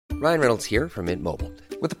Ryan Reynolds here from Mint Mobile.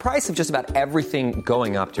 With the price of just about everything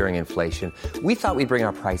going up during inflation, we thought we'd bring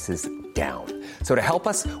our prices down. So to help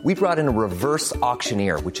us, we brought in a reverse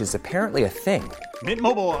auctioneer, which is apparently a thing. Mint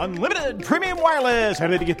Mobile Unlimited Premium Wireless. How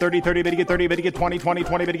to get 30, 30, bit to get 30, bit to get 20, 20,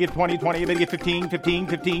 20, bit to get 20, 20, bit to get 15, 15,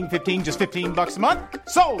 15, 15, just $15 a month?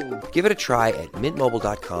 Sold! Give it a try at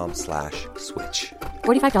mintmobile.com/switch.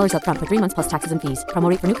 $45 up front for 3 months plus taxes and fees. Promo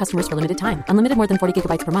rate for new customers for limited time. Unlimited more than 40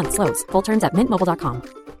 gigabytes per month. Slows full terms at mintmobile.com.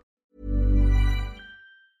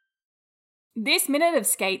 This minute of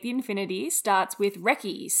Skate the Infinity starts with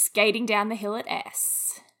Reki skating down the hill at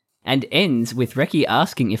S. And ends with Reki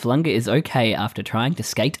asking if Lunga is okay after trying to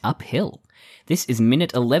skate uphill. This is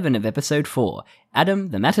minute 11 of episode 4, Adam,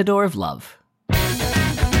 the Matador of Love.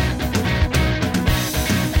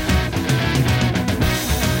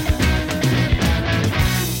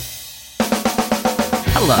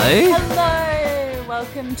 Hello. Hello,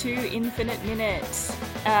 welcome to Infinite Minute,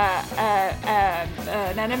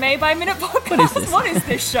 an anime by minute podcast. What is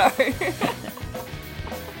this show?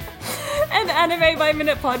 An anime by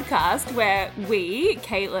minute podcast where we,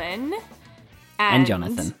 Caitlin, and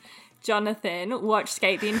Jonathan, watch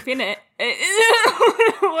Skate the Infinite.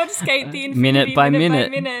 Watch Skate the Infinity minute by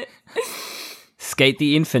minute. Skate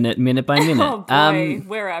the Infinite minute by minute. Oh boy,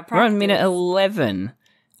 we're on minute 11.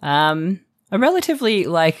 A relatively,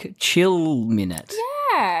 chill minute.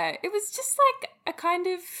 Yeah, it was just a kind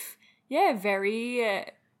of, very...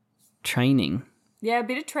 training. Yeah, a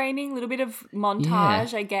bit of training, a little bit of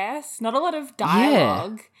montage, I guess. Not a lot of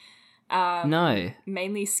dialogue. Yeah. No.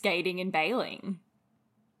 Mainly skating and bailing.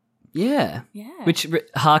 Yeah. Yeah. Which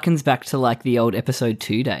harkens back to, the old episode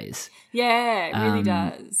 2 days. Yeah, it really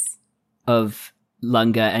does. Of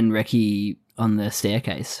Lunga and Reki on the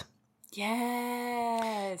staircase.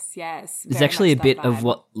 Yes. There's actually a bit of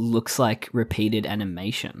what looks like repeated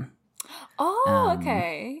animation. Oh,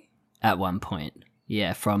 okay. At one point.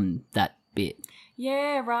 Yeah, from that bit.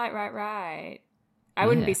 Yeah, right. I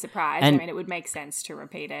wouldn't be surprised. And, it would make sense to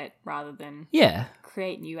repeat it rather than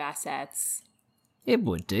create new assets. It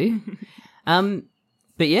would do. But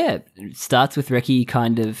yeah, it starts with Reki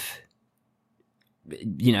kind of,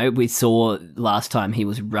 we saw last time he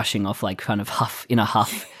was rushing off kind of in a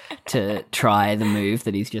huff to try the move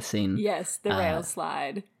that he's just seen. Yes, the rail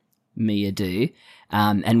slide. Mia do.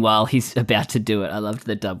 And while he's about to do it, I loved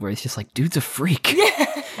the dub where he's just like, dude's a freak.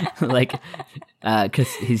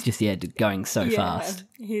 Because he's just, going so fast.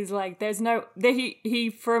 He's like, there's no,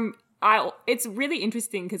 it's really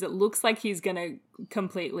interesting because it looks like he's going to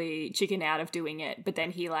completely chicken out of doing it, but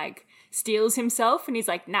then he steals himself and he's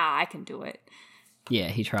like, nah, I can do it. Yeah,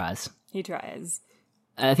 he tries.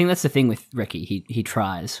 I think that's the thing with Reki. He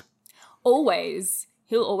tries. Always.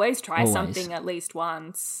 He'll always try something at least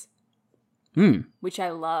once. Which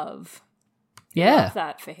I love. Yeah. I love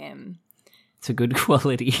that for him. It's a good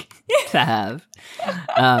quality to have.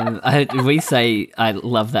 We say I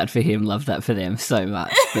love that for him, love that for them so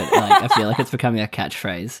much, but I feel like it's becoming a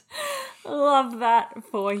catchphrase. Love that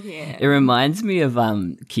for him. It reminds me of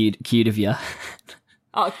Cute of Ya.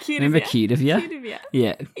 Oh, Cute Remember of Ya. Cute of Ya? Cute of Ya.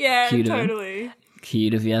 Yeah. Yeah, Cute totally.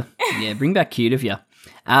 Cute of Ya. Yeah, bring back Cute of Ya.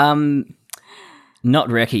 Not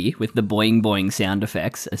Reki with the boing boing sound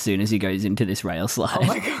effects as soon as he goes into this rail slide. Oh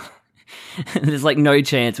my god. There's no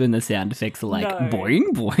chance when the sound effects are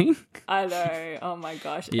boing boing. I know. Oh my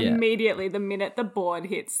gosh. Yeah. Immediately the minute the board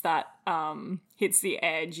hits that hits the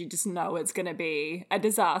edge, you just know it's gonna be a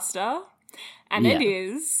disaster. And it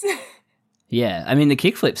is. Yeah. I mean the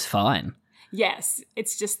kickflip's fine. Yes.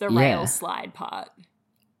 It's just the rail slide part.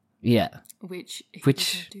 Yeah. Which he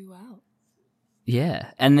doesn't do well. Yeah.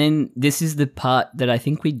 And then this is the part that I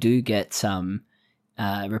think we do get some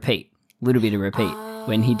repeat. A little bit of repeat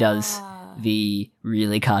when he does the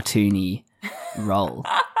really cartoony roll.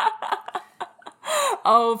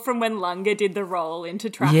 Oh, from when Lunga did the roll into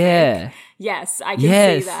traffic. Yeah. Yes, I can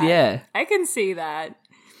see that. Yeah. I can see that.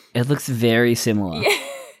 It looks very similar. Yeah.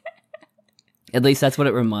 At least that's what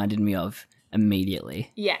it reminded me of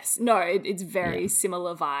immediately. Yes. No, it's very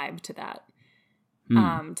similar vibe to that.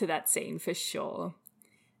 To that scene for sure.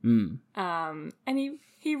 And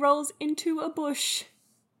he rolls into a bush.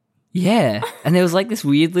 Yeah. And there was this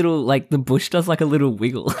weird little, the bush does a little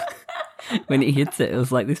wiggle. When it hits it, it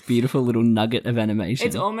was this beautiful little nugget of animation.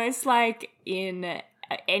 It's almost like in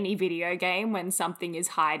any video game when something is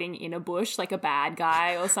hiding in a bush, like a bad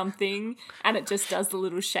guy or something, and it just does the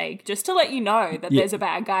little shake just to let you know that there's a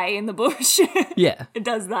bad guy in the bush. Yeah. It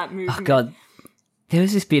does that movement. Oh, God. There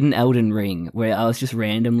was this bit in Elden Ring where I was just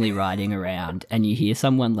randomly riding around and you hear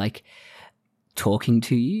someone talking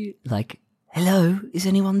to you, hello, is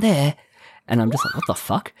anyone there? And I'm just what the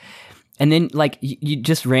fuck? And then, like, you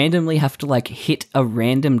just randomly have to, like, hit a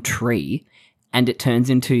random tree and it turns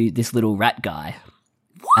into this little rat guy.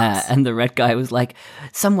 And the rat guy was like,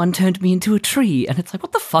 someone turned me into a tree. And it's like,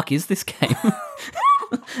 what the fuck is this game?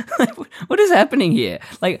 Like, what is happening here?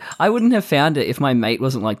 Like, I wouldn't have found it if my mate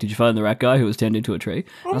wasn't like, did you find the rat guy who was turned into a tree?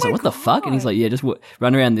 And I was like, what the fuck? And he's like, yeah, just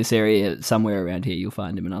run around this area, somewhere around here, you'll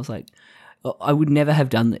find him. And I was like, oh, I would never have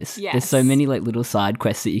done this. Yes. There's so many, like, little side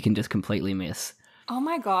quests that you can just completely miss. Oh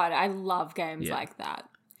my god, I love games like that.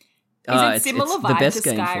 Is Oh, it it's similar the vibe best to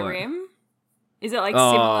game for it. Skyrim? Is it like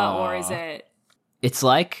similar or is it... It's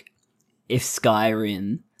like if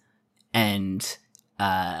Skyrim and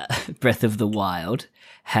Breath of the Wild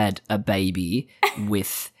had a baby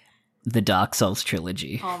with the Dark Souls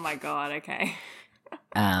trilogy. Oh my god, okay.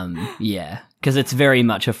 Yeah, because it's very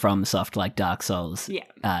much a FromSoft, like Dark Souls,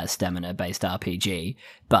 Yeah. stamina-based RPG,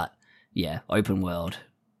 but yeah, open world.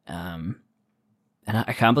 And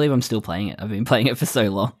I can't believe I'm still playing it. I've been playing it for so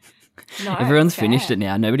long. No, Everyone's fair. finished it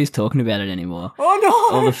now. Nobody's talking about it anymore. Oh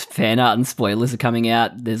no! All the fan art and spoilers are coming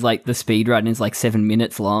out. There's like the speedrun is like 7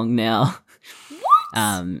 minutes long now.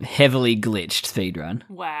 What? Heavily glitched speedrun.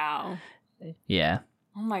 Wow. Yeah.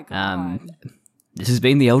 Oh my god. This has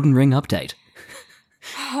been the Elden Ring update.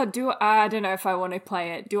 I don't know if I want to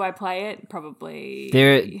play it. Do I play it? Probably.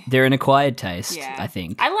 They're an acquired taste, Yeah. I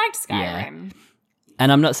think. I liked Yeah. Skyrim.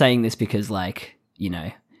 And I'm not saying this because, like, you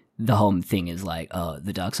know, the whole thing is like, oh,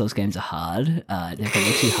 the Dark Souls games are hard. They're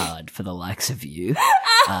probably too hard for the likes of you,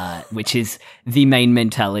 which is the main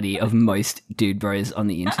mentality of most dude bros on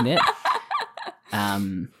the internet.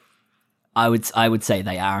 I would say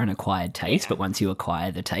they are an acquired taste, but once you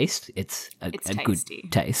acquire the taste, it's a good tasty.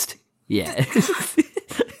 taste. Yeah.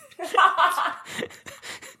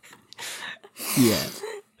 Yeah.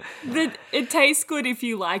 It tastes good if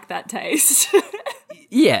you like that taste.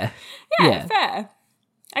 Yeah. Yeah, fair.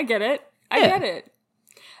 I get it. I Yeah. get it.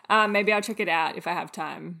 Maybe I'll check it out if I have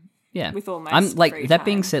time. Yeah. With almost I'm like free that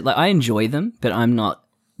being time. said, like I enjoy them, but I'm not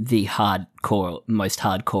the most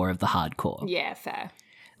hardcore of the hardcore. Yeah, fair.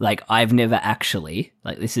 Like I've never actually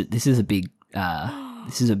like this is a big what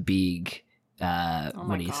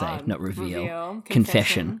do you say? God. Not reveal. Reveal.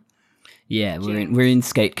 Confession. Yeah, we're in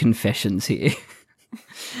skate confessions here.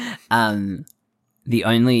 The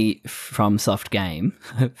only FromSoft game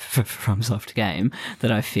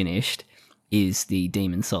that I finished is the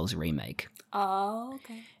Demon's Souls remake. Oh,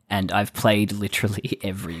 okay. And I've played literally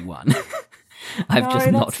every one. I've No,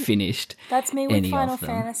 just not that's- finished That's me with any Final of them.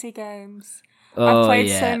 Fantasy games. Oh, I've played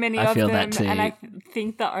yeah, so many I of feel them, that too. and I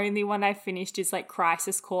think the only one I finished is like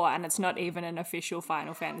Crisis Core, and it's not even an official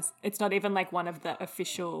Final Fantasy. It's not even like one of the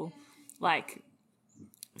official like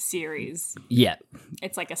series. Yeah,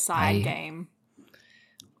 It's like a side game.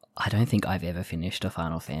 I don't think I've ever finished a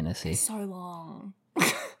Final Fantasy. So long.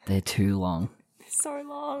 They're too long. So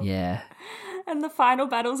long. Yeah. And the final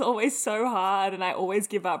battle's always so hard, and I always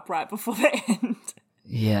give up right before the end.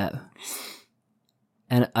 Yeah.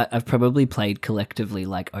 And I've probably played collectively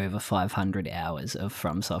like over 500 hours of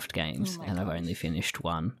FromSoft games, and I've only finished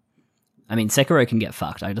one. I mean, Sekiro can get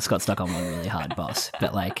fucked. I just got stuck on one really hard boss,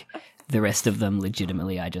 but like the rest of them,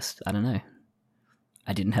 legitimately, I don't know.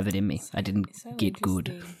 I didn't have it in me. I didn't So get good.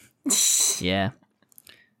 interesting. Yeah.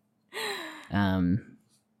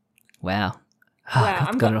 Wow. Wow,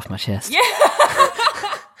 I've got it off my chest. Yeah.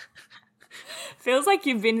 Feels like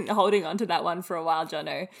you've been holding on to that one for a while,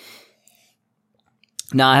 Jono.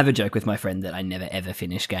 No, I have a joke with my friend that I never ever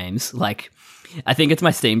finish games. Like, I think it's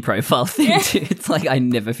my Steam profile thing too. It's like I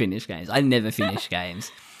never finish games. I never finish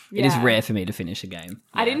games. It is Yeah. rare for me to finish a game.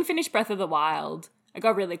 I didn't finish Breath of the Wild. I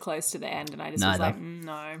got really close to the end, and I just was Neither. like,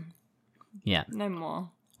 no, Yeah. no more.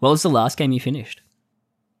 What was the last game you finished?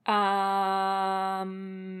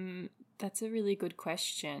 That's a really good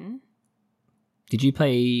question. Did you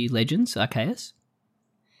play Legends Arceus?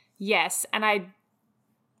 Yes, and I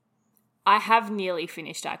have nearly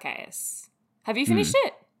finished Arceus. Have you finished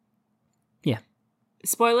it? Yeah.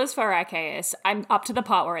 Spoilers for Arceus. I'm up to the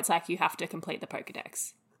part where it's like you have to complete the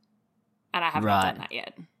Pokedex. And I have not done Right. that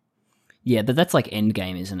yet. Yeah, but that's like end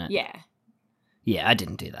game, isn't it? Yeah. Yeah, I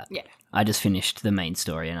didn't do that. Yeah. I just finished the main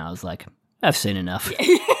story and I was like, I've seen enough.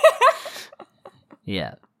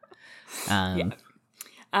 Yeah.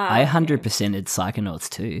 I 100%ed Psychonauts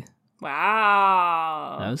 2.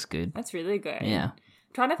 Wow. That was good. That's really good. Yeah.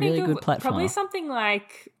 Trying to think Really of good platformer. probably something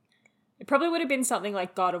like it probably would have been something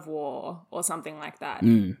like God of War or something like that.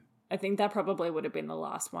 I think that probably would have been the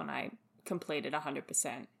last one I completed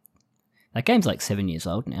 100%. That game's like 7 years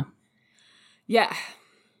old now. Yeah.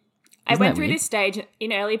 I Isn't went that through weird? this stage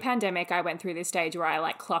in early pandemic. I went through this stage where I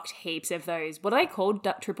like clocked heaps of those. What are they called?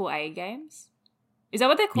 AAA games? Is that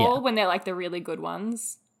what they're called Yeah. when they're like the really good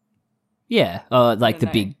ones? Yeah, like the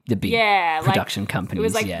know. big Yeah, like, production companies. It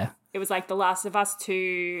was like yeah, it was like The Last of Us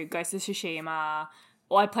 2, Ghost of Tsushima.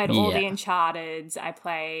 Or I played all the Yeah. Uncharted's. I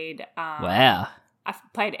played wow. I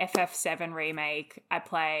played FF7 remake. I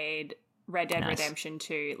played Red Dead Nice. Redemption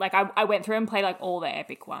 2. Like I went through and played like all the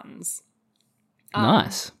epic ones.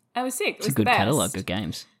 Nice. I was sick. It It's was a good the best. catalogue of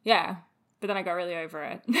games. Yeah, but then I got really over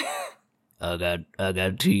it. I got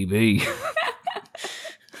TV.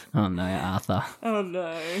 Oh no, Arthur. Oh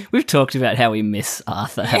no. We've talked about how we miss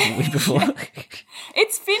Arthur, haven't we, before?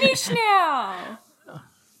 It's finished now.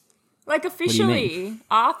 Like do you officially,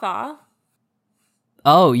 Arthur.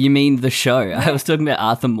 Oh, you mean the show? I was talking about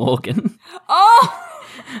Arthur Morgan. Oh,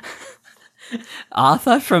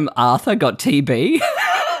 Arthur from Arthur got TB?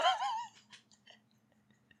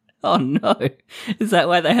 Oh no. Is that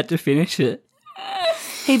why they had to finish it?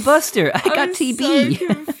 Hey Buster, I got I'm TB. so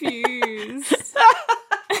confused.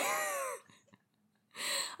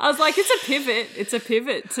 I was like, it's a pivot. It's a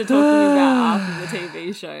pivot to talking about Arthur, the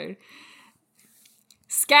TV show.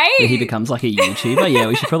 Skate. He becomes like a YouTuber. Yeah,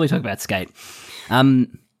 we should probably talk about Skate.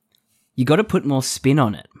 You got to put more spin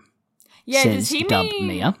on it. Yeah, says does he Dub mean?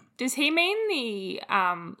 Mia. Does he mean the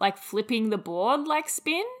like flipping the board like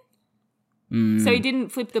spin? So he didn't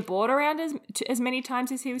flip the board around as many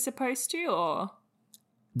times as he was supposed to, or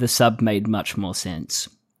The sub made much more sense.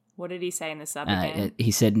 what did he say in the sub again?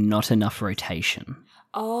 He said not enough rotation.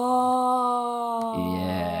 Oh,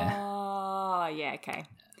 Yeah. Okay,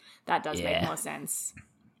 that does make Yeah. more sense.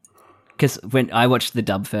 Because when I watched the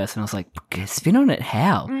dub first, and I was like, spin on it?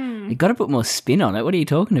 How? You got to put more spin on it. What are you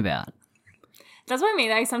talking about? That's what I mean.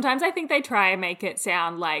 Like sometimes I think they try and make it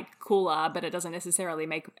sound like cooler, but it doesn't necessarily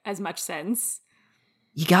make as much sense.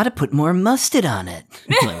 You got to put more mustard on it.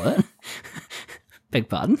 I was like, what? Beg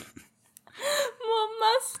pardon? More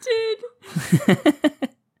mustard.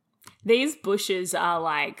 These bushes are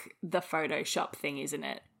like the Photoshop thing, isn't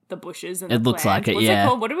it? The bushes and the It looks plants. like it, What's yeah. it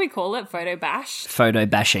called? What do we call it? Photo bash? Photo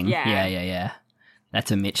bashing. Yeah. Yeah.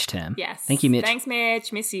 That's a Mitch term. Yes. Thank you, Mitch. Thanks,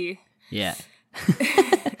 Mitch. Miss you. Yeah.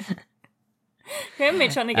 Can we have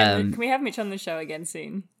Mitch on again? Can we have Mitch on the show again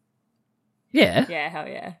soon? Yeah. Yeah, hell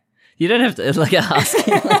yeah. You don't have to like ask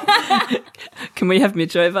him, like, can we have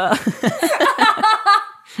Mitch over?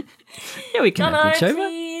 Yeah, we can have Mitch over.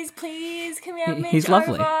 Please, can we have Mitch He's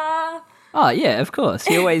lovely. over? Oh, yeah, of course.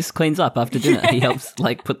 He always cleans up after dinner. He helps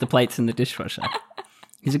like put the plates in the dishwasher.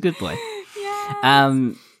 He's a good boy. Yeah.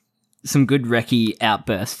 Some good recce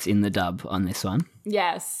outbursts in the dub on this one.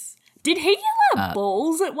 Yes. Did he yell at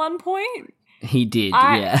balls at one point? He did,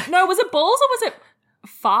 yeah. No, was it balls or was it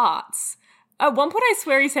farts? At one point I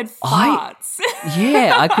swear he said farts.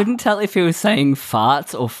 Yeah, I couldn't tell if he was saying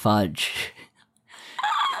farts or fudge.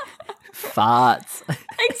 Farts.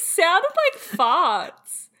 It sounded like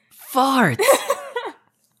farts. Farts.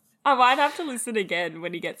 I might have to listen again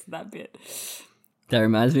when he gets to that bit. That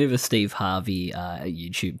reminds me of a Steve Harvey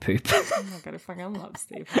YouTube poop. Oh my god, I fucking love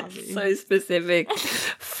Steve Harvey. So specific.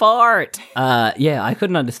 Fart. Yeah, I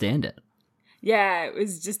couldn't understand it. Yeah, it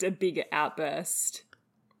was just a big outburst.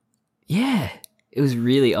 Yeah, it was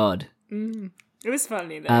really odd. It was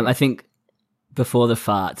funny though. I think before the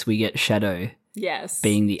farts, we get Shadow yes.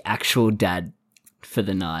 being the actual dad for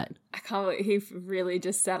the night. I can't believe he really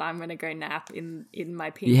just said, I'm going to go nap in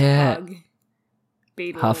my pink Yeah. bug.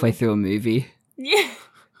 Beetle. Halfway through a movie, Yeah.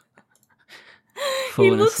 He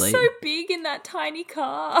falling looks asleep. so big in that tiny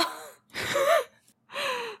car.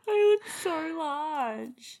 He looks so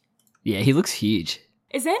large. Yeah, he looks huge.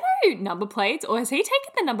 Is there no number plates, or has he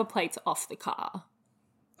taken the number plates off the car?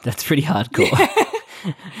 That's pretty hardcore.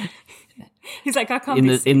 He's like, I can't in be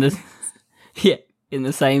the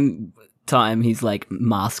same time, he's like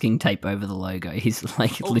masking tape over the logo. He's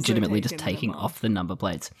like Also legitimately just taking taking them off the number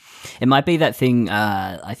plates. It might be that thing.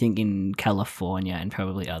 I think in California and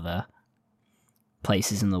probably other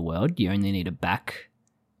places in the world, you only need a back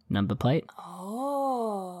number plate.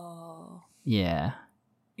 Oh, Yeah,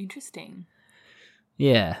 interesting.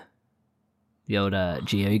 yeah. The old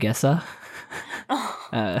GeoGuessr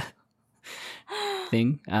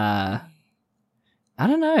thing. I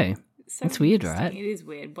don't know. So It's weird, interesting. right? It is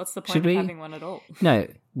weird. What's the point Should of we- having one at all? No,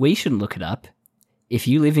 we shouldn't look it up. If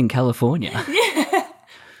you live in California,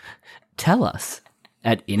 tell us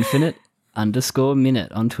at infinite_minute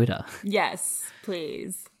on Twitter. Yes,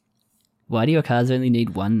 please. Why do your cars only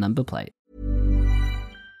need one number plate?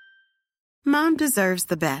 Mom deserves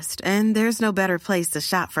the best, and there's no better place to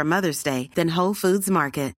shop for Mother's Day than Whole Foods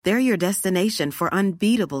Market. They're your destination for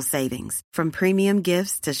unbeatable savings, from premium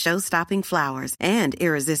gifts to show-stopping flowers and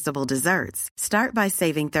irresistible desserts. Start by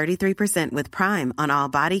saving 33% with Prime on all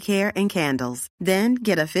body care and candles. Then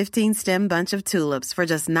get a 15-stem bunch of tulips for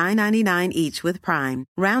just $9.99 each with Prime.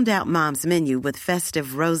 Round out Mom's menu with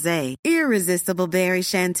festive rosé, irresistible berry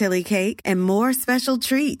chantilly cake, and more special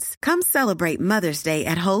treats. Come celebrate Mother's Day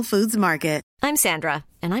at Whole Foods Market. I'm Sandra,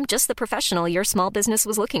 and I'm just the professional your small business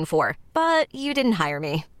was looking for. But you didn't hire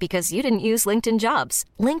me because you didn't use LinkedIn Jobs.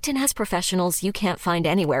 LinkedIn has professionals you can't find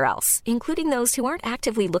anywhere else, including those who aren't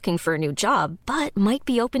actively looking for a new job, but might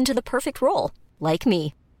be open to the perfect role, like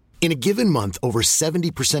me. In a given month, over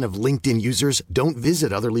 70% of LinkedIn users don't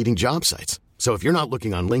visit other leading job sites. So if you're not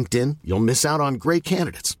looking on LinkedIn, you'll miss out on great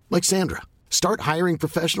candidates like Sandra. Start hiring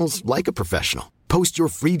professionals like a professional. Post your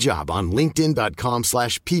free job on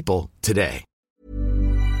linkedin.com/people today.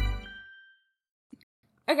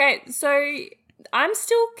 Okay, so I'm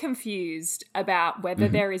still confused about whether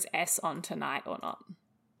there is S on tonight or not.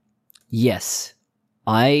 Yes.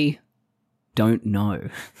 I don't know.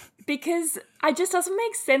 Because it just doesn't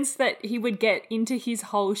make sense that he would get into his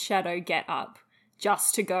whole shadow get up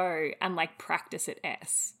just to go and like practice at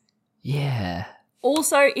S. Yeah.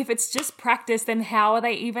 Also, if it's just practice, then how'd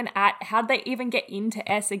they even get into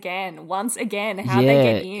S again? Once again, how'd they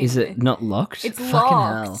get in? Is it not locked? It's Fucking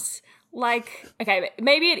locked. hell. Like, okay,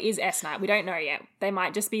 maybe it is S night. We don't know yet. They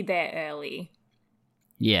might just be there early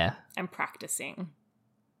Yeah. and practicing.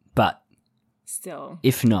 But Still.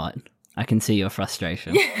 if not, I can see your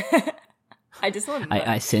frustration. I just want to know.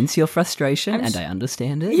 I sense your frustration and I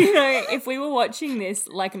understand it. You know, if we were watching this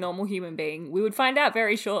like a normal human being, we would find out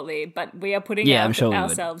very shortly, but we are putting I'm sure we would.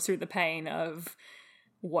 ourselves through the pain of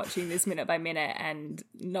watching this minute by minute and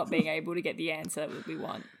not being able to get the answer that we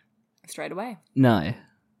want straight away. No.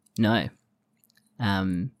 And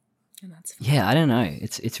that's fine. Yeah, I don't know.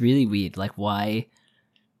 It's really weird. Like, why?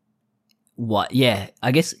 What? Yeah,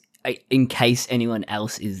 I guess in case anyone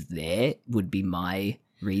else is there would be my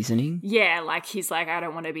reasoning. Yeah, like he's like, I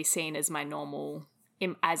don't want to be seen as my normal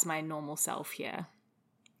self here.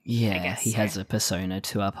 Yeah, guess he so. has a persona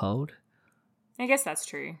to uphold. I guess that's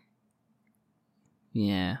true.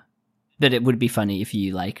 Yeah. But it would be funny if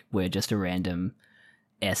you, like, were just a random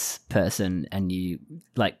S person and you,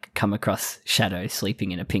 like, come across Shadow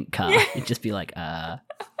sleeping in a pink car. Yeah. It'd just be like, hello?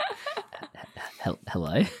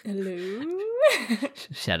 Hello?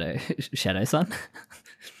 Shadow son?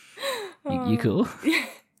 You cool?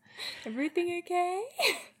 Everything okay?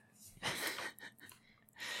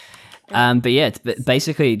 But yeah,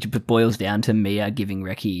 basically it boils down to Mia giving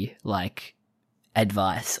Reki, like,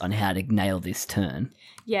 advice on how to nail this turn.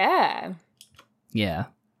 Yeah. Yeah.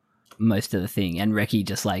 Most of the thing. And Reki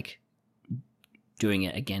just, like, doing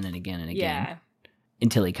it again and again and again. Yeah.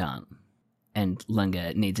 Until he can't. And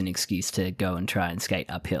Lunga needs an excuse to go and try and skate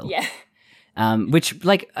uphill. Yeah. Which,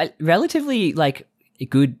 like, relatively, like,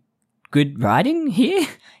 good writing here.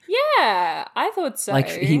 Yeah, I thought so.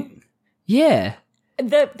 Like, yeah.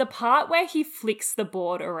 The part where he flicks the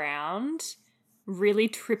board around really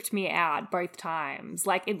tripped me out both times.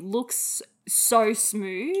 Like, it looks so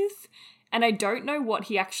smooth, and I don't know how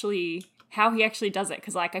he actually does it,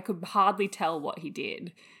 because, like, I could hardly tell what he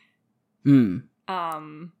did.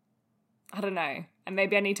 I don't know. And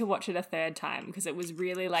maybe I need to watch it a third time, because it was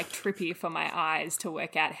really, like, trippy for my eyes to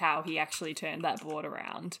work out how he actually turned that board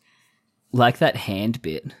around. Like that hand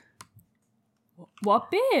bit. What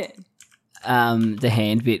bit? The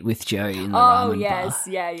hand bit with Joe in the ramen bar. Yes.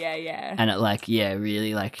 Yeah. And it, like, yeah,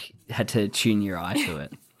 really, like, had to tune your eye to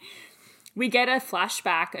it. We get a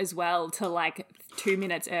flashback as well to, like, 2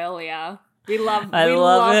 minutes earlier. We love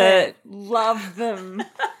it. Love them.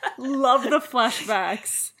 Love the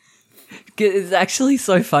flashbacks. It's actually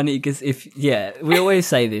so funny because we always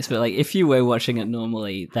say this, but, like, if you were watching it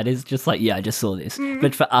normally, that is just like, yeah, I just saw this.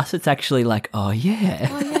 But for us, it's actually like, oh, yeah.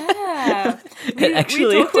 Oh, yeah.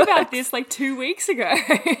 we talked about this, like, 2 weeks ago.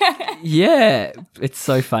 Yeah. It's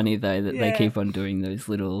so funny, though, that they keep on doing those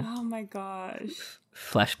little Oh, my gosh.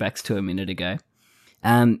 flashbacks to a minute ago.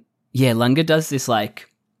 Yeah, Lunga does this, like,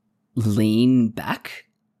 lean back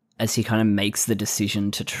as he kind of makes the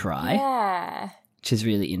decision to try. Yeah. Which is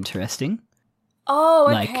really interesting. Oh,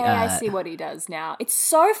 okay, Like, I see what he does now. It's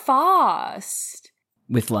so fast.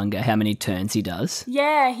 With Lunga, how many turns he does.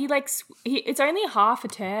 Yeah, he like it's only half a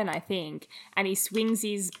turn, I think, and he swings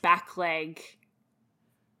his back leg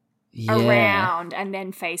around and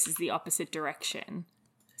then faces the opposite direction.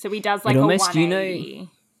 So he does like almost, a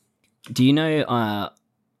 180. Do you know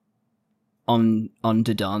on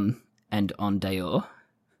Dodon and on Dayor?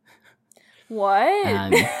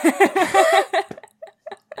 What?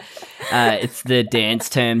 It's the dance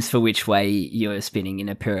terms for which way you're spinning in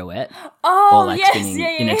a pirouette. Oh, or like yes. spinning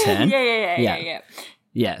in a turn. Yeah.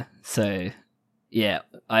 Yeah. So, yeah,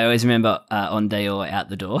 I always remember on day or out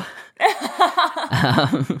the door.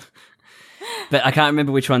 But I can't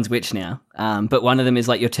remember which one's which now. But one of them is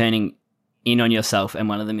like you're turning in on yourself, and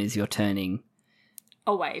one of them is you're turning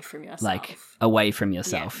away from yourself. like away from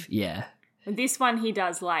yourself. Yeah. And this one he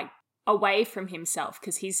does like away from himself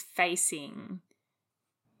because he's facing.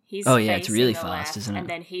 It's really the fast, left, isn't it? And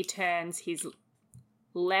then he turns his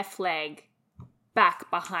left leg back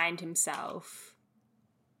behind himself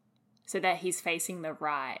so that he's facing the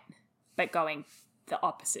right, but going the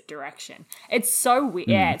opposite direction. It's so weird.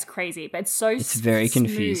 Yeah, it's crazy, but it's very smooth.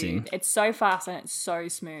 confusing. It's so fast and it's so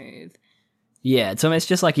smooth. Yeah, it's almost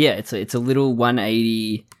just like, it's a little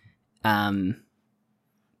 180.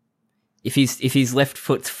 If his left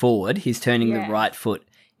foot's forward, he's turning the right foot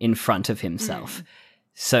in front of himself.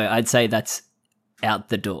 So I'd say that's out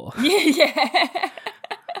the door. Yeah.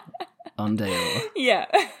 On dehors. Yeah.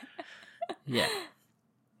 Yeah.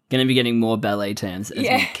 Going to be getting more ballet terms as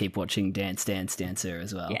we keep watching Dance Dance Dancer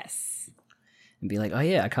as well. Yes. And be like,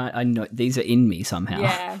 I know these are in me somehow.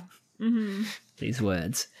 Yeah. Mm-hmm. These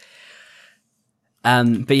words.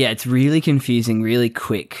 But yeah, it's really confusing, really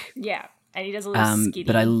quick. Yeah. And he does a little skitty.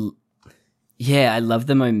 But I love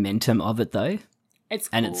the momentum of it though. It's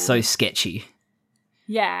cool. And it's so sketchy.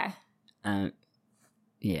 Yeah.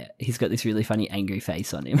 Yeah, he's got this really funny angry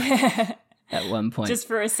face on him at one point. Just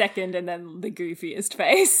for a second and then the goofiest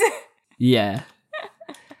face. Yeah.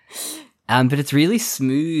 But it's really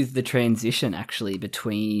smooth, the transition actually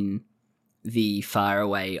between the far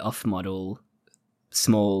away off-model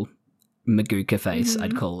small Maguka face,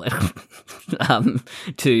 I'd call it,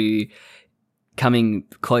 to coming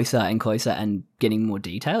closer and closer and getting more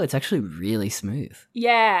detail. It's actually really smooth.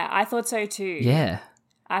 Yeah, I thought so too. Yeah.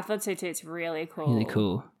 I thought so too. It's really cool. Really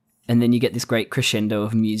cool. And then you get this great crescendo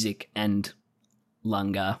of music and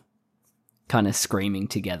Lunga kind of screaming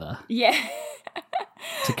together. Yeah.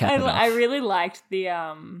 To cap it off. I really liked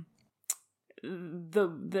the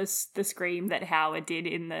scream that Howard did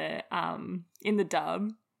in the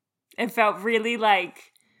dub. It felt really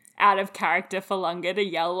like out of character for Lunga to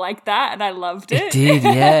yell like that, and I loved it. It did,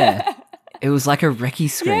 yeah. It was like a Reki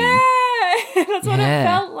scream. Yeah, that's what it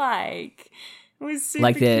felt like. It was super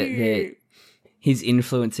like cute. He's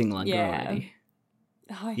influencing Lunga already.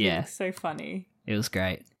 Oh, he looks so funny. It was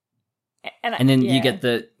great. And then you get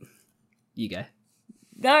you go.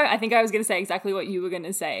 No, I think I was going to say exactly what you were going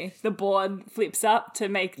to say. The board flips up to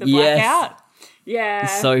make the blackout. Yeah.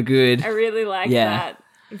 It's so good. I really like that.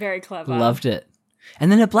 Very clever. Loved it.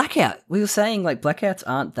 And then a blackout. We were saying like blackouts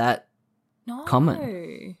aren't that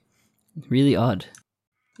common. Really odd.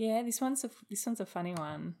 Yeah, this one's a funny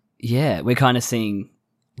one. Yeah, we're kind of seeing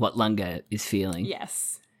what Lunga is feeling.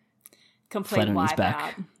 Yes. Complete flat on his wipe back.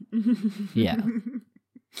 out. Yeah.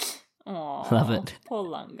 Aww, love it. Poor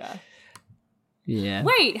Lunga. Yeah.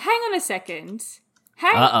 Wait, hang on a second.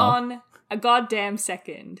 Hang on a goddamn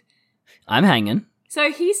second. I'm hanging.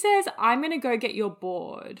 So he says, I'm going to go get your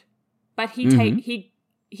board. But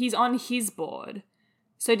he's on his board.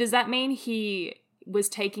 So does that mean he was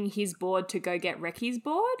taking his board to go get Reki's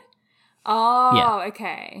board? Oh, yeah.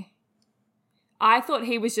 Okay. I thought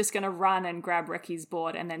he was just going to run and grab Reki's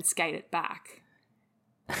board and then skate it back.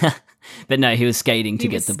 But no, he was skating to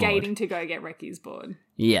get the board. He was skating to go get Reki's board.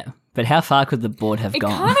 Yeah. But how far could the board have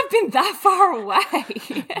gone? It can't have been that far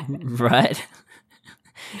away. Right?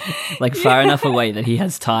 Like far enough away that he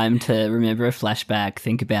has time to remember a flashback,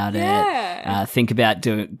 think about it, think about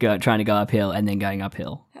trying to go uphill and then going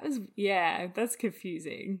uphill. That's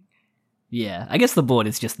confusing. Yeah, I guess the board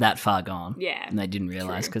is just that far gone. Yeah. And they didn't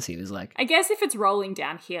realise because he was like... I guess if it's rolling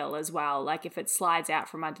downhill as well, like if it slides out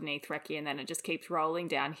from underneath Reki and then it just keeps rolling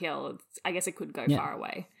downhill, I guess it could go far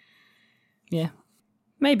away. Yeah.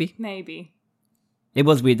 Maybe. It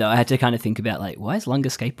was weird though. I had to kind of think about like, why is Lunga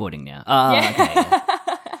skateboarding now? Oh, yeah. Okay. Yeah.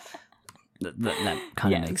 that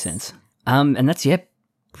kind of makes sense. And that's,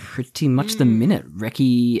 pretty much the minute.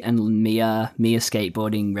 Reki and Mia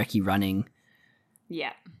skateboarding, Reki running.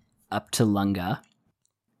 Yeah. Up to Lunga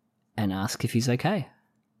and ask if he's okay.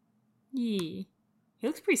 Yeah. He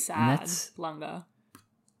looks pretty sad, Lunga.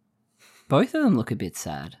 Both of them look a bit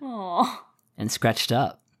sad. Aww. And scratched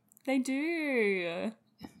up. They do.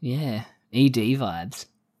 Yeah. ED vibes.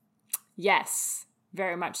 Yes.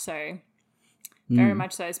 Very much so. Very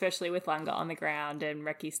much so, especially with Lunga on the ground and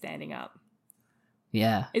Reki standing up.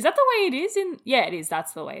 Yeah. Is that the way it is in... Yeah, it is.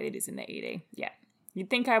 That's the way it is in the ED. Yeah. You'd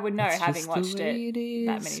think I would know, having watched it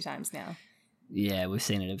that many times now. Yeah, we've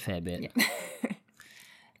seen it a fair bit.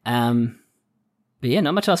 Yeah. But yeah,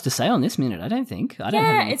 not much else to say on this minute, I don't think. I don't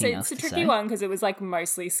have anything else to say. It's a tricky one because it was like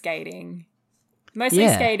mostly skating. Mostly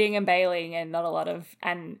skating and bailing and not a lot of,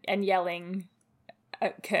 and yelling,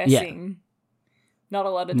 cursing. Yeah. Not a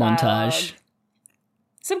lot of montage. Dialogue.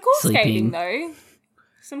 Some cool skating though.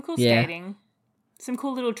 Some cool skating. Some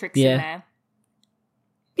cool little tricks in there.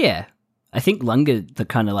 Yeah. I think Lunga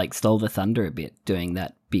kind of like stole the thunder a bit doing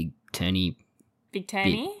that big turny. Big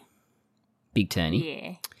turny? Big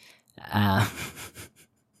turny. Yeah.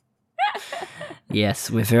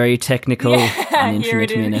 Yes, we're very technical on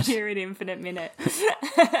Infinite Minute. Here at Infinite Minute.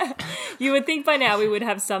 You would think by now we would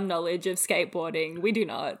have some knowledge of skateboarding. We do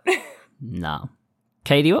not. No.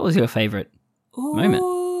 Katie, what was your favourite moment?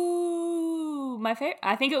 My favorite.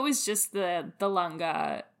 I think it was just the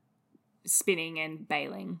Lunga spinning and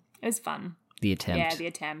bailing. It was fun. The attempt. Yeah, the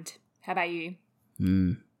attempt. How about you?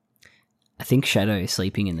 I think Shadow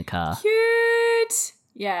sleeping in the car. Cute.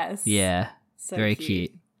 Yes. Yeah. So very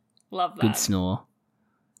cute. Love that. Good snore.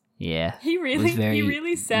 Yeah. He really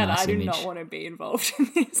said, nice I do image. not want to be involved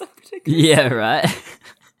in this. Yeah, right.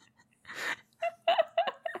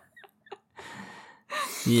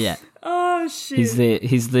 Yeah. Oh shit.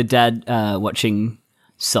 He's the dad watching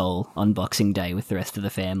Soul on Boxing Day with the rest of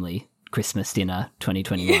the family. Christmas dinner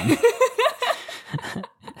 2021.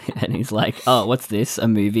 And he's like, "Oh, what's this? A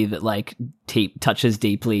movie that like touches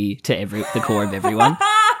deeply to the core of everyone.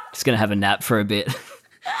 Just gonna have a nap for a bit."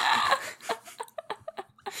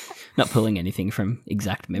 Not pulling anything from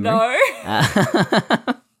exact memory. No.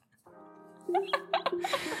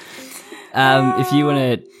 If you want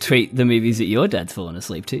to tweet the movies that your dad's fallen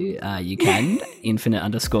asleep to, you can,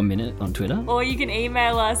 infinite_minute on Twitter. Or you can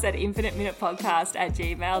email us at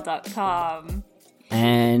infiniteminutepodcast@gmail.com.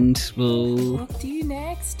 And we'll talk to you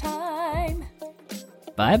next time.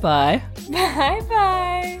 Bye-bye.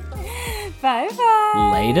 Bye-bye. Bye-bye.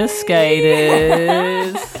 Later,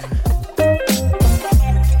 skaters.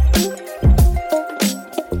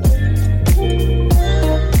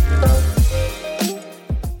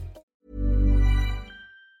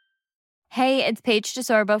 Hey, it's Paige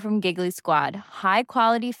DeSorbo from Giggly Squad. High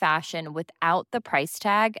quality fashion without the price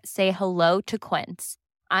tag. Say hello to Quince.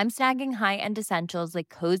 I'm snagging high-end essentials like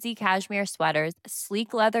cozy cashmere sweaters,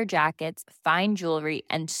 sleek leather jackets, fine jewelry,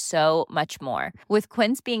 and so much more. With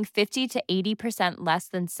Quince being 50 to 80% less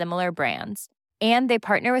than similar brands. And they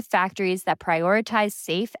partner with factories that prioritize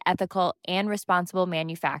safe, ethical, and responsible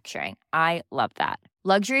manufacturing. I love that.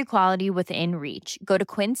 Luxury quality within reach. Go to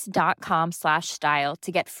quince.com/style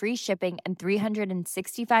to get free shipping and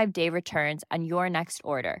 365-day returns on your next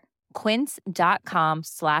order.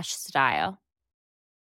 Quince.com/style.